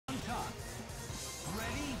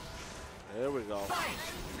go.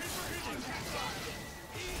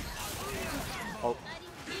 Oh.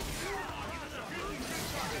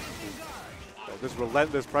 Oh, this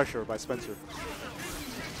relentless pressure by Spencer.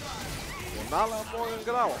 Will not let Morgan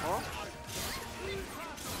get out, huh?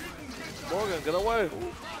 Morgan, get away.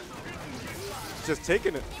 Just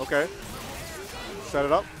taking it. Okay. Set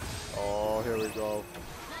it up. Oh, here we go.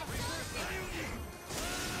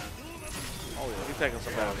 Oh, yeah, he's taking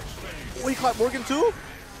some damage. Oh, he caught Morgan too?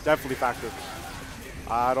 Definitely factored.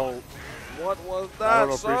 I don't. What was that? I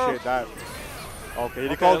don't appreciate that. Okay,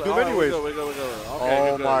 he called Doom anyways. We good.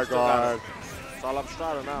 Okay, oh my god. It's all up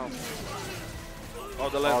Strider now. Oh,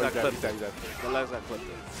 the legs got clipped. He's dead. The legs got clipped.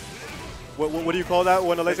 What do you call that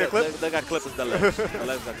when the legs get clipped? They got clipped. The legs. The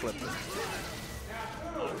legs got clipped.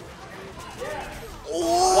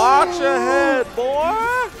 Oh. Watch your head, boy.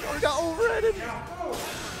 Oh, he got overrated.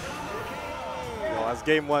 Well, that's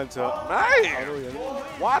game one to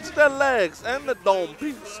Aonien. Watch the legs and the dome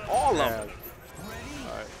piece. All of them.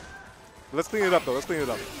 All right. Let's clean it up, though. Let's clean it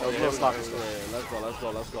up. That was a little sloppy.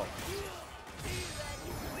 Let's go.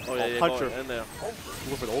 Oh, yeah, puncher. In there.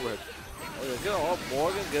 Look for the overhead. Oh, yeah, get on,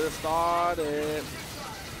 Morgan. Get it started.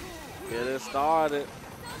 Get it started.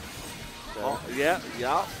 Okay. Oh, yeah.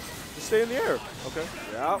 Just stay in the air. Okay.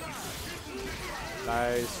 Yep.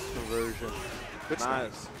 Nice conversion. Good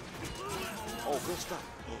nice. Stop. Oh, good stop.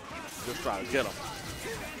 Good try. Get him.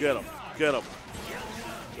 Get him.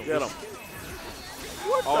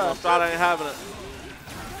 What no, Strider ain't having it.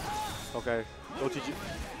 Okay. OTG.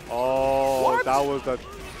 Oh, what? That was the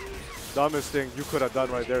dumbest thing you could have done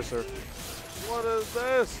right there, sir. What is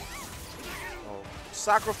this? Oh.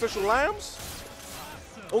 Sacrificial lambs?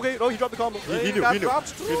 Okay, no, he dropped the combo. He knew. I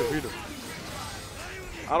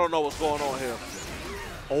don't know what's going on here.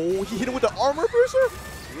 Oh, he hit him with the armor piercer?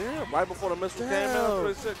 Yeah, right before the missile came in at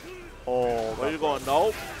 36. Oh, where you going?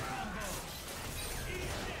 Nope.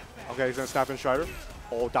 Okay, he's gonna snap in Strider.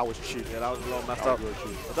 Oh, that was cheap. Yeah, that was a little messed up. Really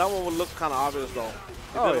cheap. But that one would look kind of obvious though.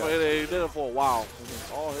 He did it for a while.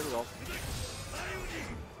 Oh, here we go.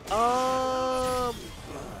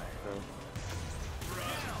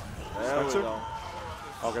 There we go.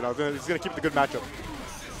 Okay, now he's gonna keep the good matchup.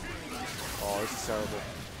 Oh, this is terrible.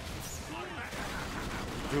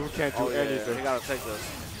 Doom can't do anything. He gotta take this.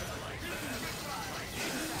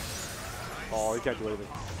 Oh, he can't do anything.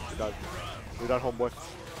 You're done, homeboy.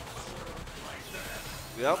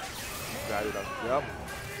 Yep. Yeah, you're done. Yep.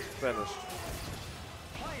 Finished.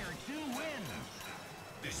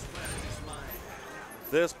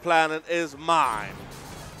 This planet is mine.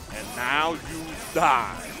 And now you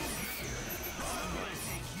die.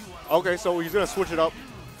 Okay, so he's gonna switch it up.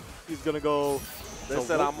 He's gonna go. They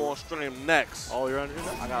said I'm on stream next. Oh, you're on stream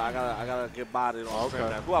next? I gotta get bodied on stream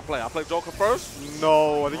next. Who I play? I play Joker first?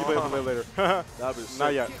 No, I think you play him later. That'd be sick.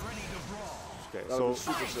 Not yet. Okay, that'd be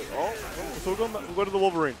super sick. Oh, so we'll go to the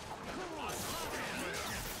Wolverine.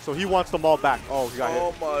 So he wants them all back. Oh, he got hit.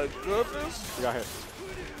 Oh my goodness. He got hit.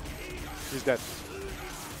 He's dead.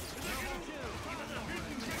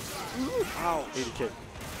 Ouch. 80K.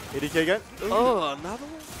 80K again? Another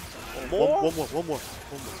one? More? One more.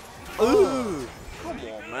 Ooh. Come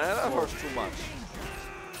on, man. That hurts too much.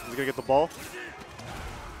 He's gonna get the ball.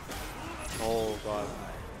 Oh, God.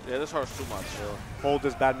 Yeah, this hurts too much. Yeah. Hold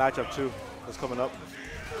this bad matchup, too. That's coming up.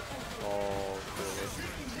 Oh, good.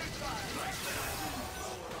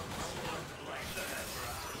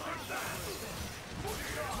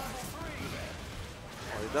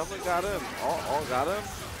 Oh, he definitely got in. Oh, got him.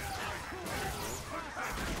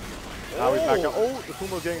 Now he's back out. Oh, the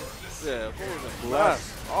Puma's getting. Yeah, Puma's getting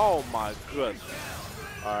blessed. Oh, my goodness.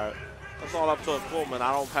 All right. That's all up to his Puma, and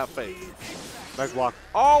I don't have faith. Nice block.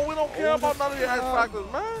 Oh, we don't care about none of your X Factors,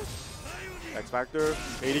 man. X Factor,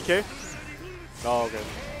 80K? Oh, okay.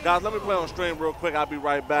 Guys, let me play on stream real quick. I'll be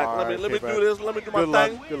right back. All let me right, do this. Let me do my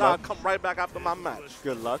thing. Good luck. I'll come right back after my match.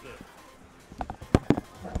 Good luck.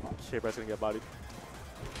 K-Brad's gonna get bodied.